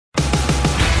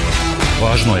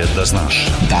Važno je da znaš.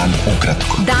 Dan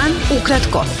ukratko. Dan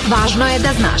ukratko. Važno je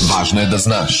da znaš. Važno je da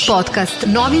znaš. Podcast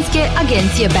novinske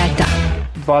agencije Beta.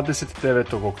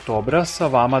 29. oktobra sa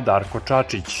vama Darko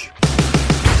Čačić.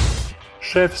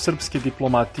 Šef srpske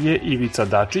diplomatije Ivica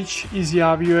Dačić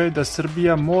izjavio je da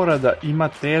Srbija mora da ima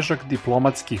težak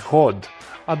diplomatski hod,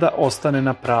 a da ostane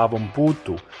na pravom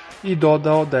putu, i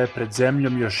dodao da je pred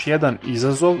zemljom još jedan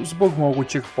izazov zbog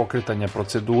mogućeg pokretanja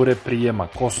procedure prijema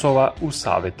Kosova u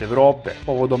Savet Evrope.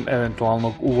 Povodom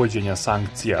eventualnog uvođenja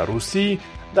sankcija Rusiji,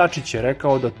 Dačić je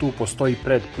rekao da tu postoji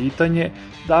predpitanje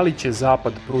da li će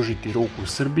Zapad pružiti ruku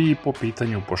Srbiji po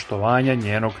pitanju poštovanja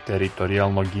njenog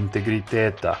teritorijalnog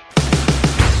integriteta.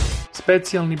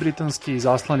 Specijalni britanski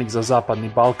izaslanik za Zapadni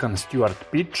Balkan Stuart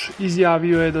Pitch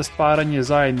izjavio je da stvaranje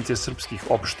zajednice srpskih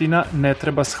opština ne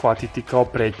treba shvatiti kao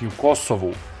pretnju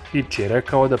Kosovu. Pitch je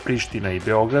rekao da Priština i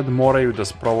Beograd moraju da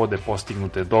sprovode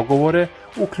postignute dogovore,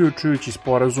 uključujući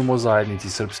sporazum o zajednici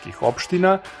srpskih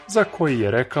opština, za koji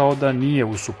je rekao da nije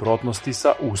u suprotnosti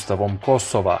sa Ustavom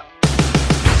Kosova.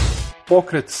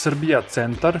 Pokret Srbija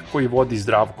centar, koji vodi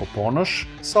Zdravko Ponoš,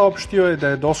 saopštio je da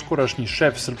je doskorašnji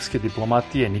šef srpske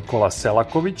diplomatije Nikola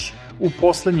Selaković u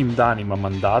poslednjim danima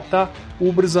mandata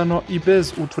ubrzano i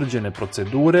bez utvrđene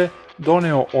procedure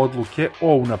doneo odluke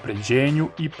o unapređenju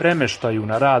i premeštaju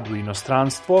na rad u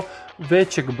inostranstvo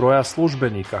većeg broja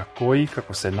službenika koji,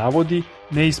 kako se navodi,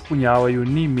 ne ispunjavaju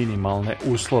ni minimalne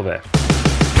uslove.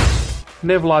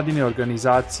 Nevladine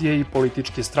organizacije i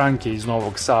političke stranke iz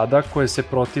Novog Sada, koje se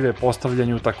protive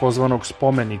postavljanju takozvanog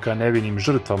spomenika nevinim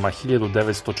žrtvama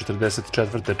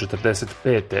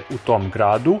 1944-45. u tom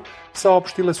gradu,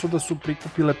 saopštile su da su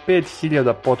prikupile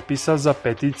 5000 potpisa za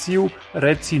peticiju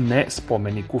Reci ne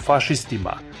spomeniku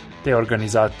fašistima. Te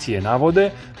organizacije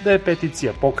navode da je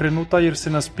peticija pokrenuta jer se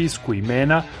na spisku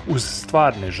imena uz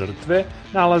stvarne žrtve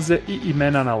nalaze i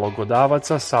imena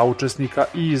nalogodavaca, saučesnika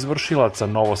i izvršilaca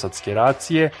novosadske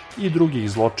racije i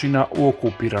drugih zločina u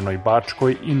okupiranoj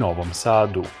Bačkoj i Novom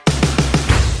Sadu.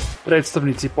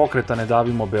 Predstavnici pokreta Ne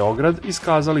davimo Beograd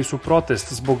iskazali su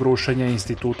protest zbog rušenja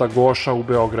instituta Goša u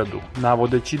Beogradu,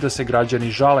 navodeći da se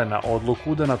građani žale na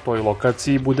odluku da na toj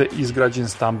lokaciji bude izgrađen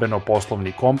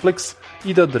stambeno-poslovni kompleks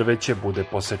i da drveće bude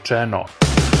posečeno.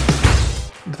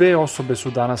 2 osobe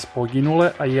su danas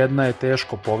poginule, a jedna je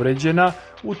teško povređena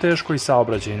u teškoj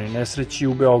saobraćajnoj nesreći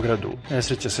u Beogradu.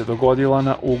 Nesreća se dogodila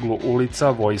na uglu ulica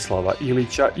Vojislava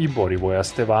Ilića i Borivoja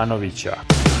Stevanovića.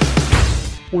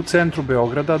 U centru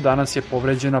Beograda danas je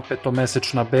povređena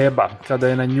 5-mesečna beba kada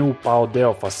je na nju pao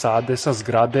deo fasade sa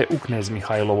zgrade u Knez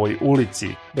Mihajlovoj ulici.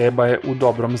 Beba je u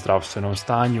dobrom zdravstvenom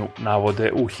stanju,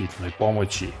 navode u hitnoj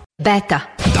pomoći. Beta.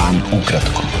 Dan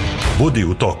ukratko. Budi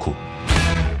u toku.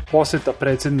 Poseta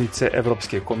predsjednice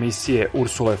Evropske komisije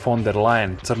Ursule von der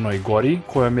Leyen Crnoj Gori,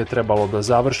 kojom je trebalo da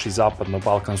završi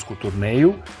zapadno-balkansku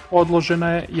turneju,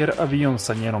 odložena je jer avion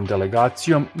sa njenom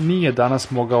delegacijom nije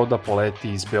danas mogao da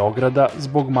poleti iz Beograda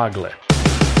zbog magle.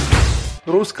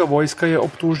 Ruska vojska je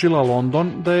optužila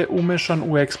London da je umešan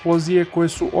u eksplozije koje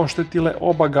su oštetile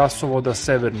oba gasovoda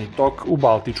Severni tok u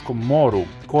Baltičkom moru,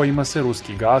 kojima se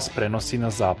ruski gas prenosi na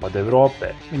zapad Evrope.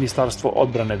 Ministarstvo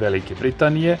odbrane Velike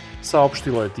Britanije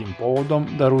saopštilo je tim povodom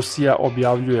da Rusija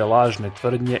objavljuje lažne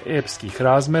tvrdnje epskih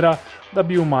razmera da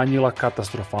bi umanjila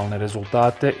katastrofalne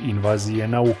rezultate invazije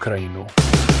na Ukrajinu.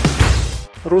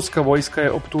 Ruska vojska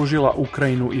je optužila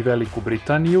Ukrajinu i Veliku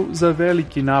Britaniju za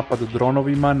veliki napad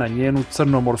dronovima na njenu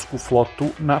crnomorsku flotu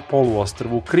na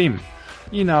poluostrvu Krim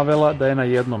i navela da je na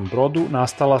jednom brodu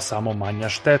nastala samo manja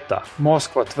šteta.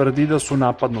 Moskva tvrdi da su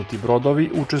napadnuti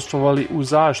brodovi učestvovali u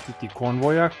zaštiti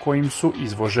konvoja kojim su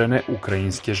izvožene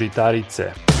ukrajinske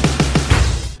žitarice.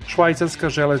 Švajcarska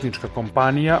železnička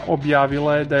kompanija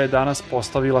objavila je da je danas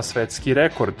postavila svetski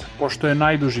rekord, pošto je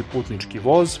najduži putnički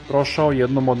voz prošao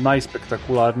jednom od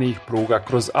najspektakularnijih pruga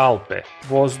kroz Alpe.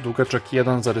 Voz dugačak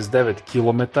 1,9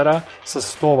 km sa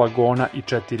 100 vagona i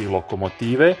 4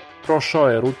 lokomotive prošao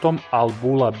je rutom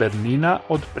Albula-Bernina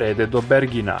od Prede do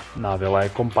Bergina, navela je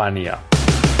kompanija.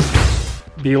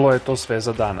 Bilo je to sve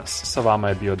za danas. Sa vama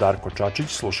je bio Darko Čačić,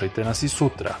 slušajte nas i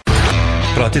sutra.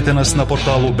 Pratite nas na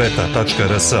portalu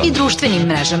beta.rs I društvenim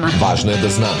mrežama. Važno je da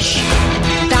znaš.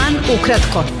 Dan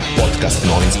ukratko. Podcast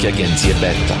novinske agencije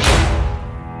Beta.